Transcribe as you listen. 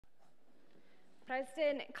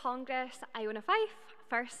President Congress Iona Fyfe,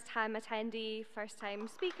 first-time attendee, first-time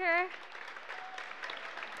speaker.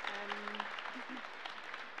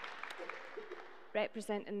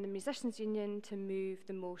 Representing the Musicians Union to move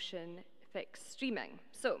the motion fix streaming.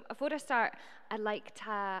 So before I start, I'd like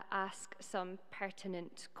to ask some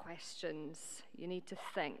pertinent questions. You need to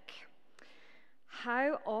think.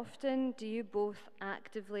 How often do you both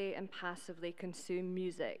actively and passively consume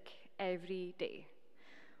music every day?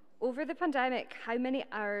 Over the pandemic, how many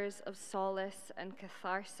hours of solace and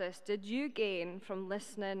catharsis did you gain from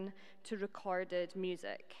listening to recorded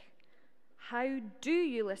music? How do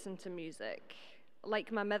you listen to music?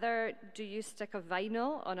 Like my mother, do you stick a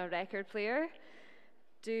vinyl on a record player?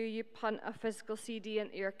 Do you punt a physical CD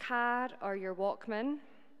into your car or your Walkman?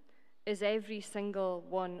 Is every single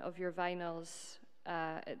one of your vinyls,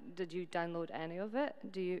 did you download any of it?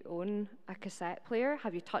 Do you own a cassette player?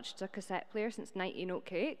 Have you touched a cassette player since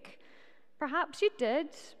 1908? Perhaps you did,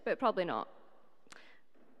 but probably not.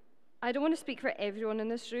 I don't want to speak for everyone in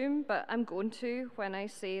this room, but I'm going to when I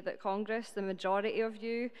say that Congress, the majority of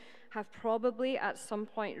you, have probably at some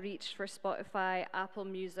point reached for Spotify, Apple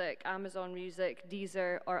Music, Amazon Music,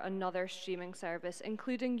 Deezer, or another streaming service,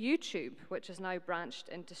 including YouTube, which is now branched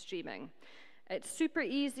into streaming. It's super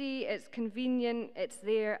easy, it's convenient, it's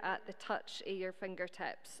there at the touch of your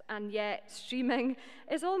fingertips, and yet streaming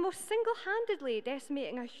is almost single-handedly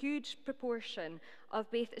decimating a huge proportion of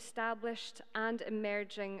both established and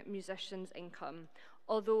emerging musicians' income,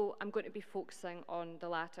 although I'm going to be focusing on the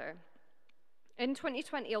latter. In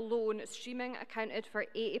 2020 alone, streaming accounted for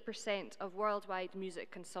 80% of worldwide music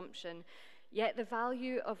consumption, yet the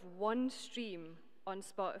value of one stream on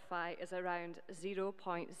Spotify is around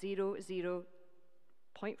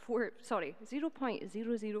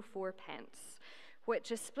 0.004 pence,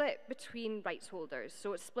 which is split between rights holders.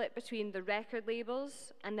 So it's split between the record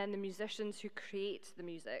labels and then the musicians who create the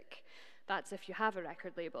music. That's if you have a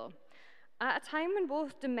record label. At a time when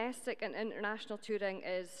both domestic and international touring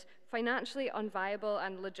is financially unviable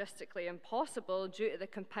and logistically impossible due to the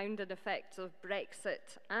compounded effects of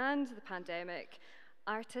Brexit and the pandemic,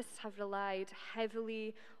 artists have relied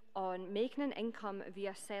heavily on making an income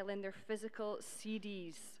via selling their physical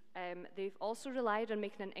CDs. They've also relied on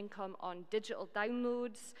making an income on digital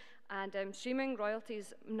downloads and streaming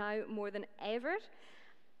royalties now more than ever.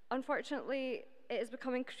 Unfortunately, it has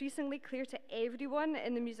become increasingly clear to everyone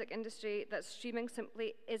in the music industry that streaming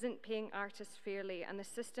simply isn't paying artists fairly, and the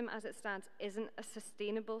system as it stands isn't a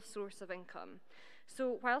sustainable source of income.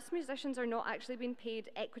 So whilst musicians are not actually being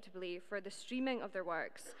paid equitably for the streaming of their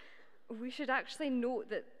works, we should actually note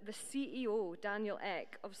that the CEO, Daniel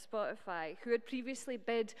Ek of Spotify, who had previously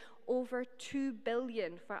bid over $2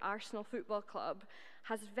 billion for Arsenal Football Club,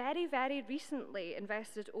 has very, very recently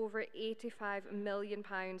invested over £85 million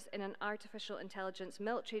in an artificial intelligence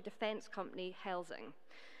military defence company, Helsing.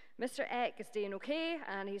 Mr. Ek is doing okay,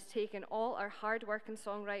 and he's taken all our hard-working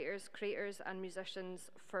songwriters, creators, and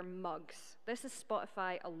musicians for mugs. This is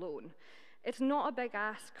Spotify alone. It's not a big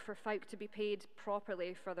ask for folk to be paid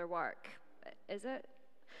properly for their work, is it?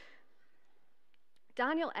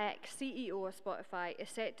 Daniel Ek, CEO of Spotify, is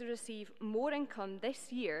set to receive more income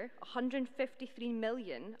this year, $153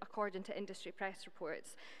 million, according to industry press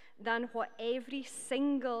reports, than what every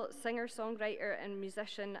single singer-songwriter and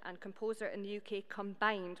musician and composer in the UK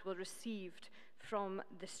combined will receive from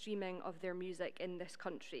the streaming of their music in this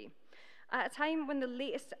country. At a time when the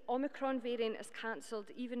latest Omicron variant has cancelled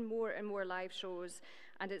even more and more live shows,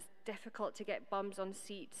 and it's difficult to get bums on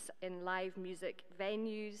seats in live music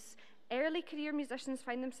venues, early career musicians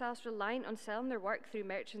find themselves reliant on selling their work through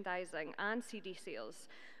merchandising and CD sales.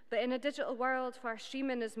 But in a digital world where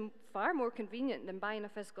streaming is far more convenient than buying a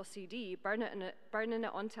physical CD, burning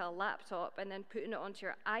it onto a laptop, and then putting it onto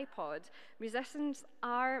your iPod, musicians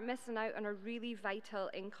are missing out on a really vital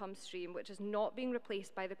income stream, which is not being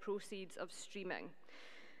replaced by the proceeds of streaming.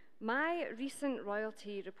 My recent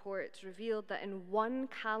royalty report revealed that in one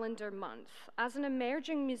calendar month, as an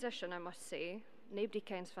emerging musician, I must say, nobody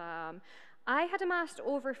kens who I am, I had amassed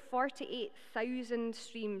over 48,000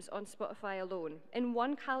 streams on Spotify alone in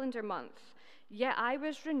one calendar month, yet I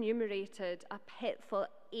was remunerated a pitiful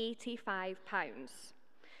 £85.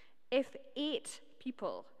 If 8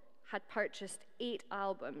 people had purchased 8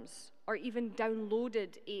 albums, or even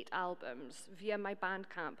downloaded 8 albums via my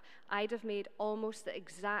Bandcamp, I'd have made almost the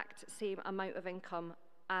exact same amount of income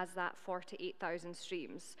as that 48,000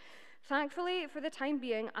 streams. Thankfully, for the time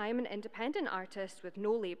being, I'm an independent artist with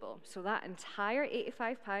no label, so that entire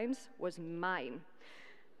 £85 was mine.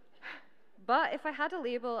 But if I had a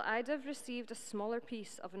label, I'd have received a smaller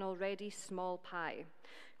piece of an already small pie.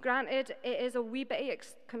 Granted, it is a wee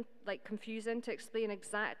bit confusing to explain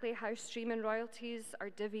exactly how streaming royalties are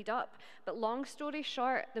divvied up, but long story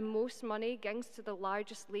short, the most money goes to the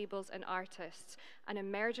largest labels and artists, and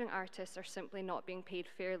emerging artists are simply not being paid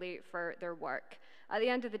fairly for their work. At the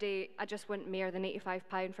end of the day, I just want more than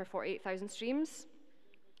 £85 for 48,000 streams.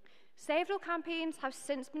 Several campaigns have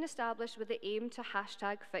since been established with the aim to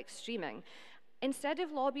 #fix streaming. Instead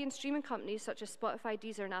of lobbying streaming companies such as Spotify,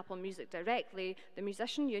 Deezer and Apple Music directly, the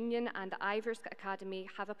Musician Union and the Ivors Academy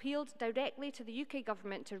have appealed directly to the UK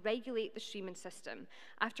government to regulate the streaming system.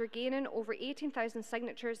 After gaining over 18,000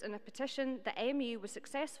 signatures in a petition, the MU was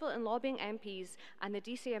successful in lobbying MPs and the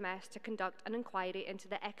DCMS to conduct an inquiry into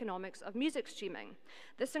the economics of music streaming.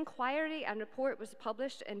 This inquiry and report was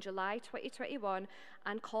published in July 2021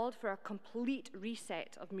 and called for a complete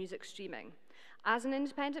reset of music streaming. As an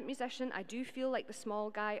independent musician, I do feel like the small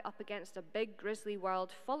guy up against a big grisly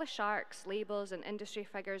world full of sharks, labels and industry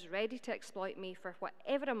figures ready to exploit me for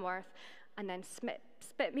whatever I'm worth and then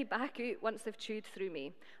spit me back out once they've chewed through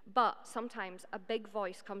me. But sometimes a big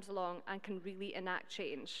voice comes along and can really enact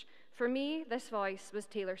change. For me, this voice was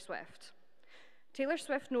Taylor Swift. Taylor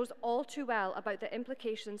Swift knows all too well about the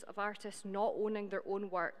implications of artists not owning their own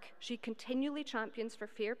work. She continually champions for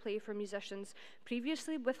fair play for musicians,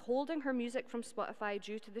 previously withholding her music from Spotify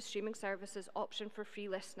due to the streaming service's option for free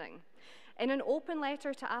listening. In an open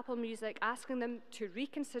letter to Apple Music asking them to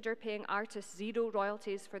reconsider paying artists zero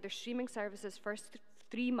royalties for their streaming service's first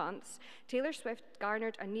 3 months, Taylor Swift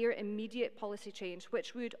garnered a near immediate policy change,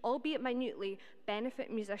 which would, albeit minutely,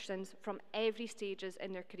 benefit musicians from every stages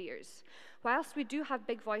in their careers. Whilst we do have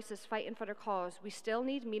big voices fighting for their cause, we still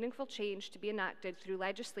need meaningful change to be enacted through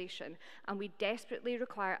legislation, and we desperately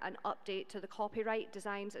require an update to the Copyright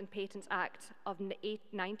Designs and Patents Act of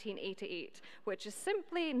 1988, which is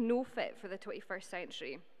simply no fit for the 21st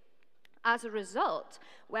century. As a result,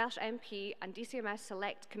 Welsh MP and DCMS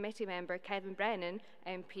Select Committee member Brennan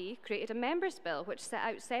MP created a members' bill which set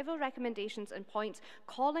out several recommendations and points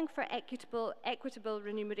calling for equitable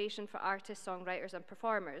remuneration for artists, songwriters and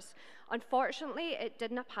performers. Unfortunately, it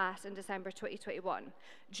did not pass in December 2021.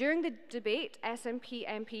 During the debate, SNP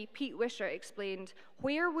MP Pete Wisher explained,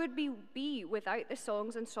 "Where would we be without the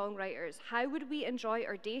songs and songwriters? How would we enjoy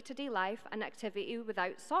our day-to-day life and activity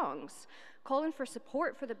without songs?" Calling for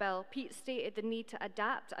support for the bill, Pete stated the need to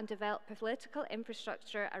adapt and develop political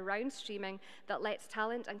infrastructure around streaming that lets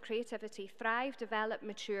talent and creativity thrive, develop,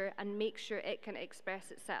 mature, and make sure it can express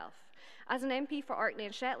itself. As an MP for Orkney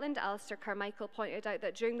and Shetland, Alistair Carmichael pointed out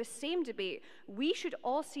that during the same debate, we should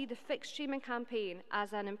all see the Fix Streaming campaign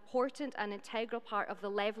as an important and integral part of the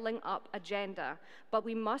levelling up agenda, but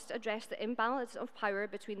we must address the imbalance of power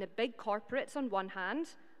between the big corporates on one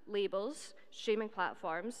hand, labels, streaming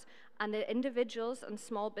platforms, and the individuals and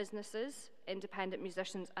small businesses, independent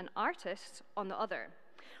musicians and artists on the other.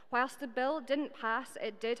 Whilst the bill didn't pass,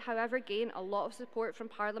 it did, however, gain a lot of support from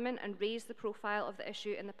Parliament and raise the profile of the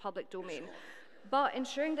issue in the public domain. But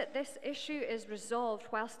ensuring that this issue is resolved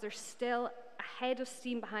whilst there's still a head of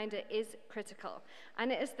steam behind it is critical.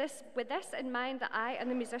 And it is with this in mind that I and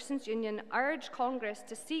the Musicians Union urge Congress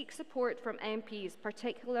to seek support from MPs,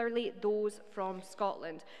 particularly those from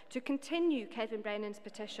Scotland, to continue Kevin Brennan's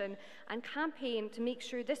petition and campaign to make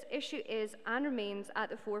sure this issue is and remains at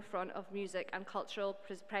the forefront of music and cultural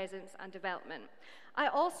presence and development. I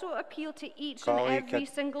also appeal to each and every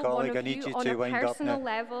single one of you on a personal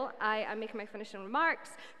level, I am making my finishing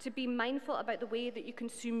remarks, to be mindful about the way that you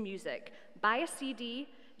consume music. Buy a CD,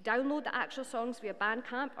 download the actual songs via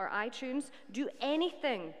Bandcamp or iTunes, do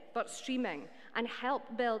anything but streaming, and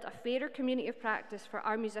help build a fairer community of practice for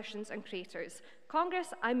our musicians and creators.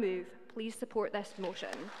 Congress, I move. Please support this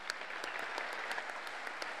motion.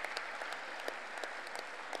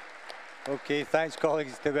 Okay, thanks,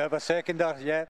 colleagues. Do we have a seconder? Yeah.